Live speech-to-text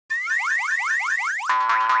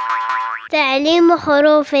تعليم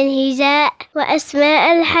حروف الهجاء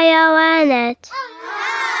وأسماء الحيوانات.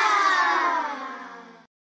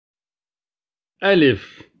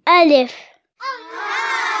 ألف. ألف.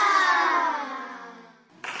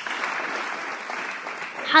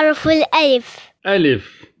 حرف الألف.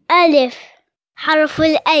 ألف. ألف. حرف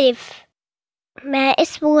الألف. ما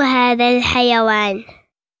اسم هذا الحيوان؟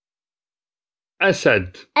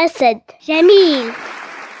 أسد. أسد. جميل.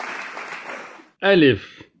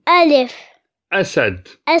 ألف. ألف. أسد.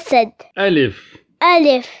 أسد. ألف.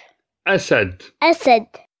 ألف. أسد. أسد.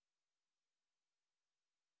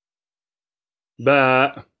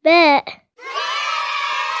 باء. باء.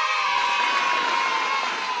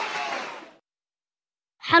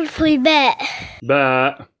 حرف الباء.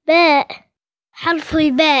 باء. باء. حرف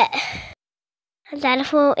الباء. هل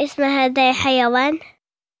تعرفوا اسم هذا الحيوان؟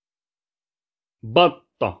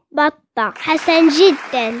 بطة. بطة. حسن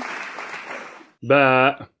جدا.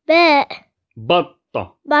 باء. باء.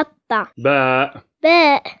 بطة. بطة. باء.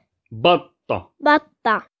 باء. بطة.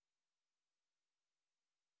 بطة.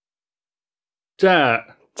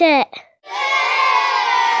 تاء. تاء.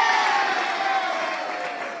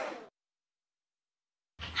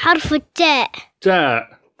 حرف التاء.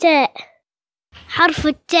 تاء. تاء. حرف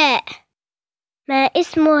التاء. ما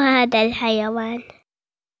اسم هذا الحيوان؟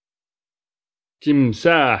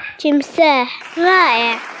 تمساح. تمساح.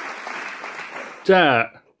 رائع.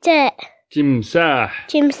 تاء. تاء. تمساح.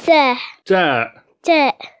 تمساح. تاء.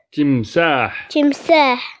 تاء. تمساح.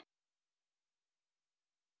 تمساح.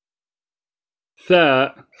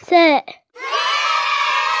 ثاء. ثاء.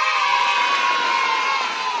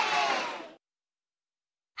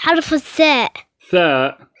 حرف الثاء.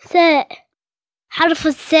 ثاء. ثاء. حرف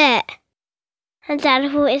الثاء. هل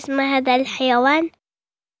تعرفوا اسم هذا الحيوان؟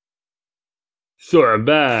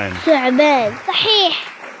 ثعبان. ثعبان.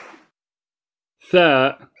 صحيح.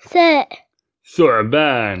 ثاء. ثاء.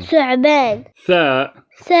 ثعبان. ثعبان. ثاء.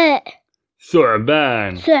 ثاء.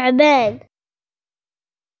 ثعبان. ثعبان.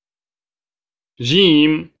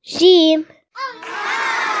 جيم. جيم.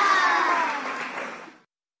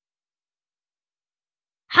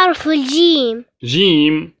 حرف الجيم.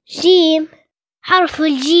 جيم. جيم. حرف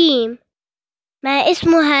الجيم. ما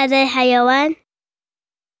اسم هذا الحيوان؟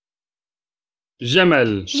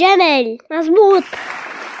 جمل. جمل. مظبوط.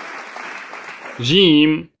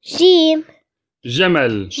 جيم. جيم.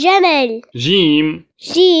 جمل. جمل. جيم.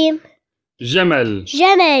 جيم. جمل.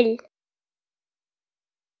 جمل.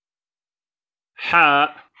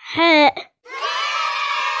 حاء. حاء.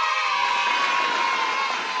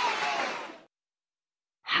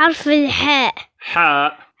 حرف الحاء.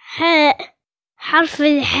 حاء. حاء. حرف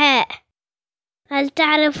الحاء. هل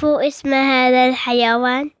تعرفوا اسم هذا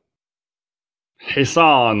الحيوان؟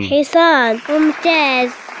 حصان. حصان.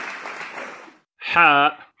 ممتاز.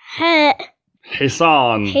 حاء. حاء.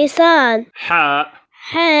 حصان. حصان. حاء.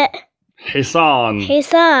 حاء. حصان.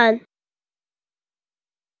 حصان.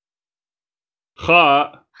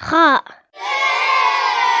 خاء. خاء.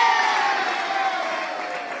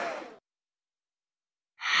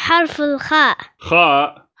 حرف الخاء.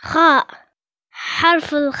 خاء. خاء.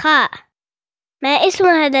 حرف الخاء. ما اسم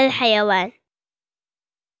هذا الحيوان؟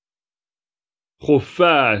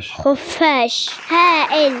 خفاش. خفاش.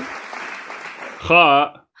 هائل.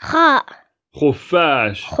 خاء. خاء.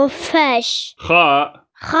 خفاش. خفاش. خاء.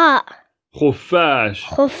 خاء. خفاش.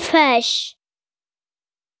 خفاش.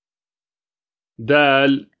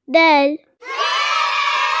 دال. دال.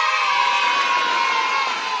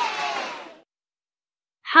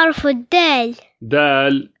 حرف الدال.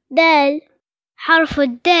 دال. دال. حرف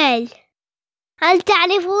الدال. هل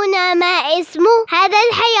تعرفون ما اسم هذا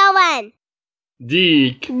الحيوان؟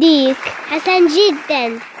 ديك. ديك. حسن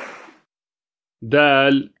جدا.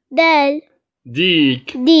 دال. دال.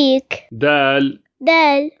 ديك. ديك. دال.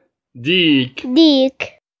 دال. ديك.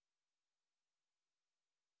 ديك.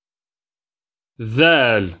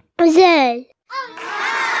 ذال. زال.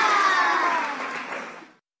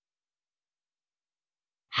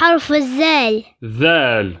 حرف الزال.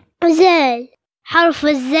 ذال. زال. حرف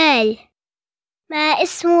الزال. ما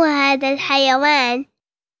اسم هذا الحيوان؟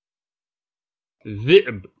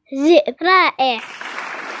 ذئب. ذئب. رائع.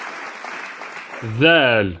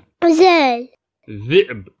 ذال. زال.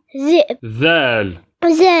 ذئب. ذئب. ذال.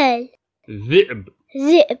 زال. ذئب.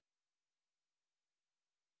 ذئب.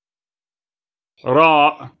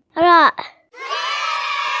 راء. راء.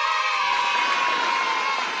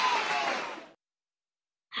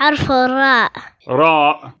 حرف الراء.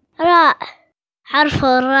 راء. راء. حرف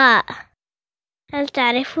الراء. هل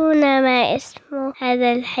تعرفون ما اسم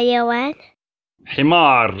هذا الحيوان؟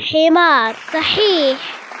 حمار. حمار. صحيح.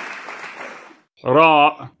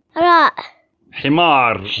 راء راء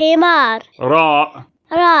حمار حمار راء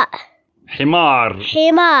راء حمار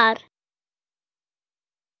حمار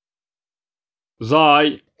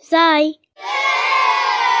زاي زاي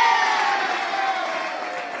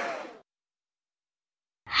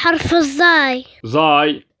حرف الزاي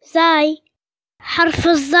زاي زاي حرف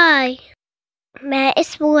الزاي. ما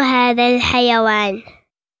اسم هذا الحيوان؟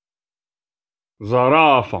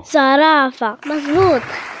 زرافة زرافة. مظبوط.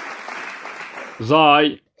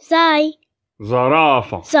 زاي زاي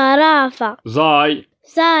زرافة زرافة زاي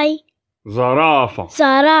زاي زرافة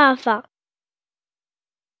زرافة.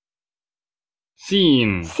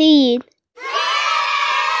 سين سين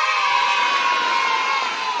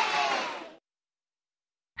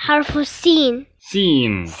حرف السين.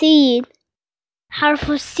 سين سين حرف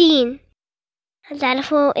السين. هل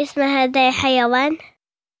تعرفوا اسم هذا الحيوان؟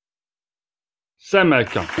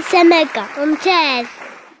 سمكة سمكة. ممتاز.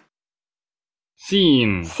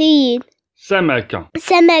 سين سين سمكة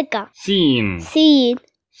سمكة. سين سين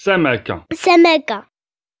سمكة سمكة.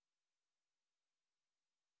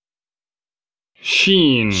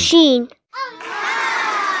 شين شين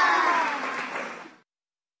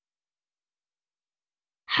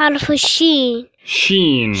حرف الشين.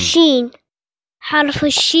 شين شين حرف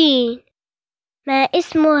الشين. ما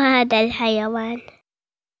اسم هذا الحيوان؟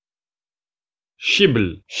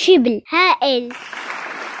 شبل شبل. هائل.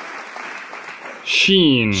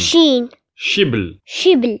 شين شين شبل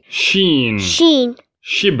شبل. شين شين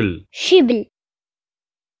شبل شبل.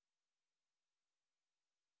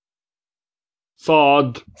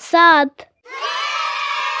 صاد صاد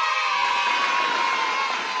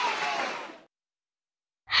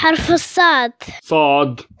حرف الصاد.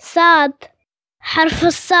 صاد صاد حرف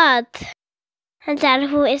الصاد. هل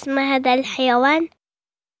تعرفوا اسم هذا الحيوان؟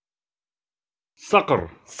 صقر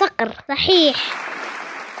صقر. صحيح.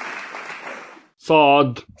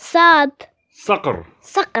 صاد صاد صقر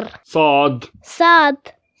صقر. صاد صاد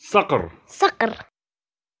صقر صقر.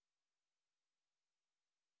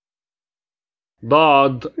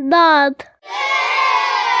 ضاد ضاد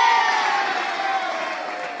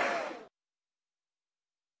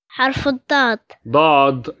حرف الضاد.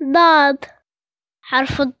 ضاد ضاد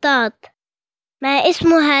حرف الضاد. ما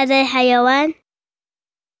اسم هذا الحيوان؟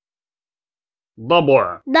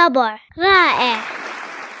 ضبع ضبع. رائع.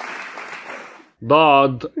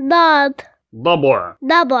 ضاد ضاد ضبع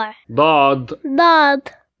ضبع. ضاد ضاد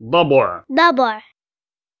ضبع ضبع.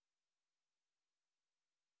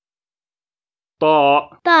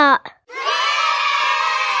 طاء طاء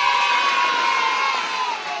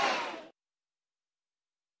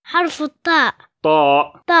حرف الطاء.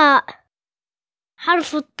 طاء طاء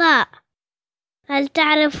حرف الطاء. هل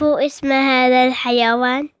تعرفوا اسم هذا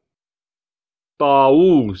الحيوان؟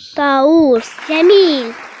 طاووس طاووس.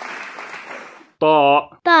 جميل.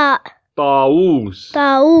 طاء طاء طاووس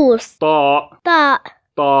طاووس. طاء طاء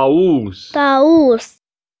طاووس طاووس.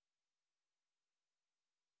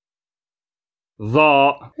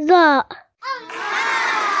 ظاء ظاء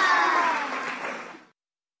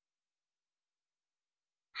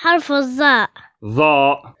حرف الظاء.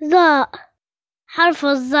 ظاء ظاء حرف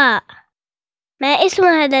الظاء. ما اسم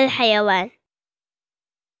هذا الحيوان؟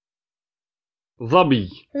 ظبي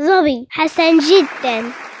ظبي. حسن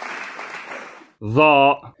جدا.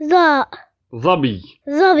 ظاء ظاء ظبي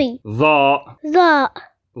ظبي. ظاء ظاء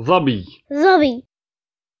ظبي ظبي.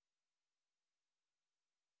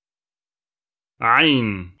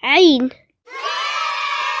 عين عين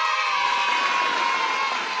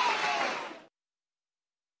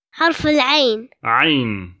حرف العين.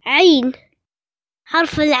 عين عين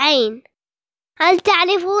حرف العين. هل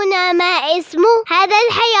تعرفون ما اسم هذا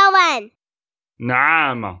الحيوان؟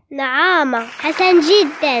 نعامة نعامة. حسن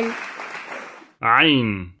جدا.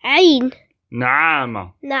 عين عين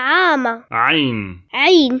نعامة نعامة. عين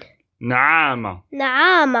عين نعامة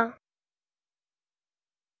نعامة.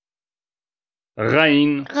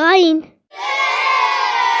 غين غين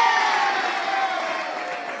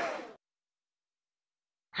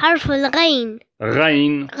حرف الغين.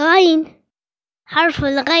 غين غين حرف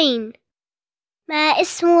الغين. ما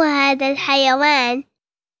اسم هذا الحيوان؟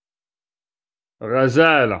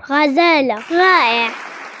 غزالة غزالة. رائع.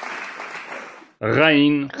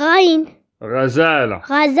 غين غين غزالة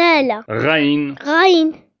غزالة. غين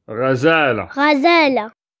غين غزالة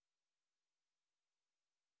غزالة.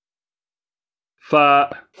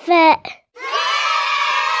 فاء فاء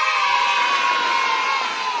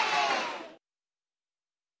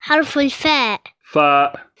حرف الفاء.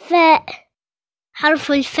 فاء فاء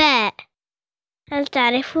حرف الفاء. هل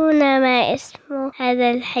تعرفون ما اسم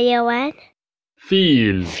هذا الحيوان؟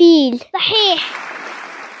 فيل فيل. صحيح.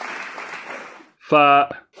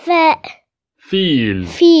 فاء فاء فيل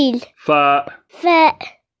فيل فاء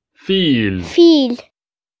فاء فيل فيل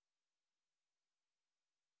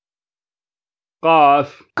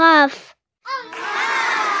قاف قاف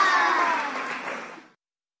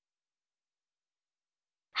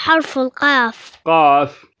حرف القاف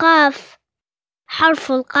قاف قاف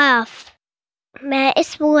حرف القاف. ما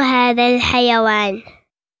اسم هذا الحيوان؟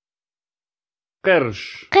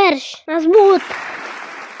 قرش قرش. مظبوط.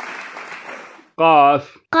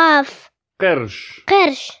 قاف قاف قرش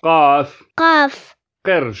قرش قاف قاف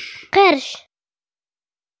قرش قرش.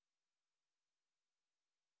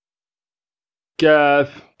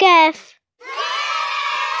 كاف كاف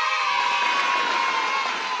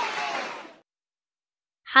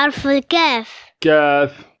حرف الكاف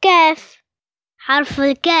كاف كاف حرف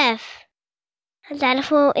الكاف. هل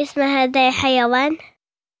تعرفوا اسم هذا الحيوان؟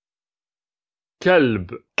 كلب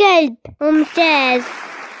كلب. ممتاز.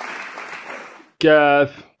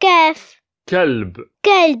 كاف كاف كلب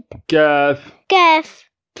كلب كاف كاف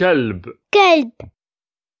كلب كلب.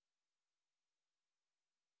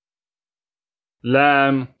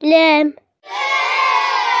 لام لام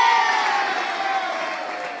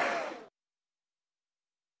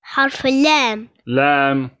حرف اللام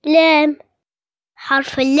لام لام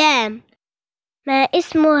حرف اللام. ما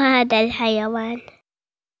اسم هذا الحيوان؟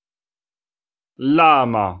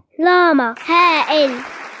 لاما لاما. هائل.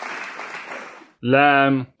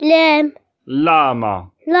 لام لام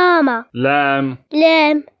لاما لاما لام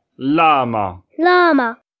لام لاما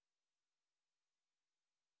لاما.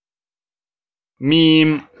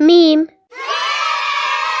 ميم ميم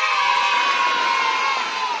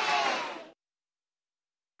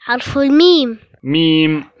حرف الميم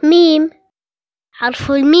ميم ميم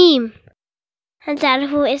حرف الميم. هل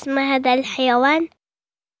تعرفوا اسم هذا الحيوان؟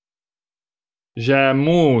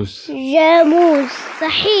 جاموس جاموس.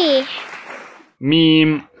 صحيح.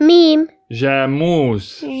 ميم ميم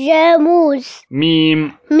جاموس جاموس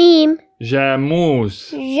ميم ميم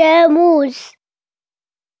جاموس جاموس.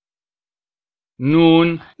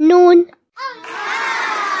 نون نون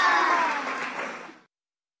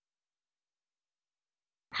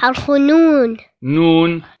حرف نون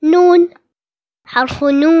نون نون حرف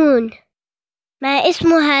نون. ما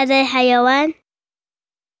اسم هذا الحيوان؟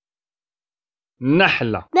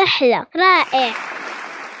 نحلة نحلة. رائع.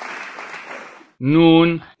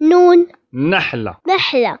 نون نون نحلة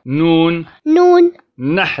نحلة نون نون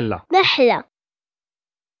نحلة نحلة.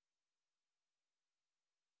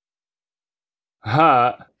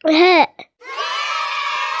 هاء هاء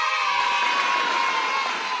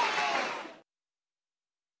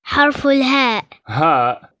حرف الهاء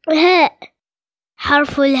هاء هاء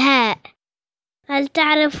حرف الهاء. هل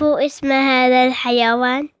تعرفوا اسم هذا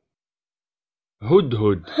الحيوان؟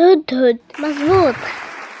 هدهد هدهد. مظبوط.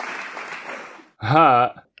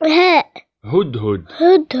 هاء هاء هدهد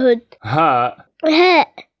هدهد هاء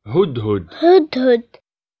هاء هدهد هدهد.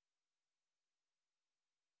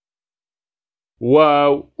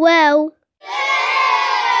 واو واو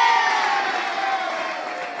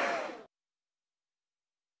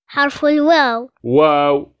حرف الواو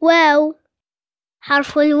واو واو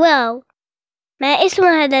حرف الواو. ما اسم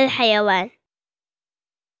هذا الحيوان؟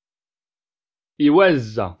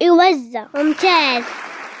 يوزع يوزع. ممتاز.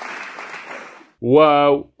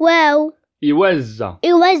 واو واو يوزع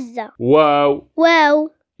يوزع واو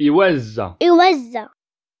واو يوزع يوزع.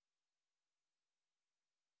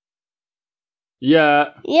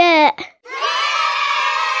 ياء ياء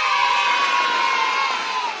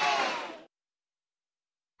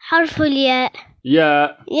حرف الياء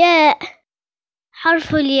ياء ياء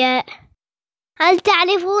حرف الياء. هل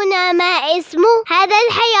تعرفون ما اسم هذا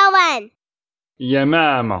الحيوان؟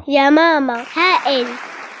 يمامة يمامة. هائل.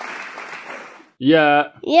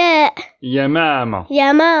 ياء ياء يمامة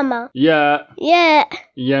يمامة ياء ياء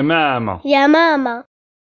يمامة يمامة.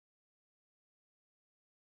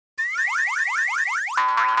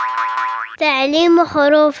 تعليم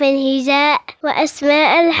حروف الهجاء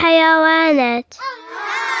وأسماء الحيوانات.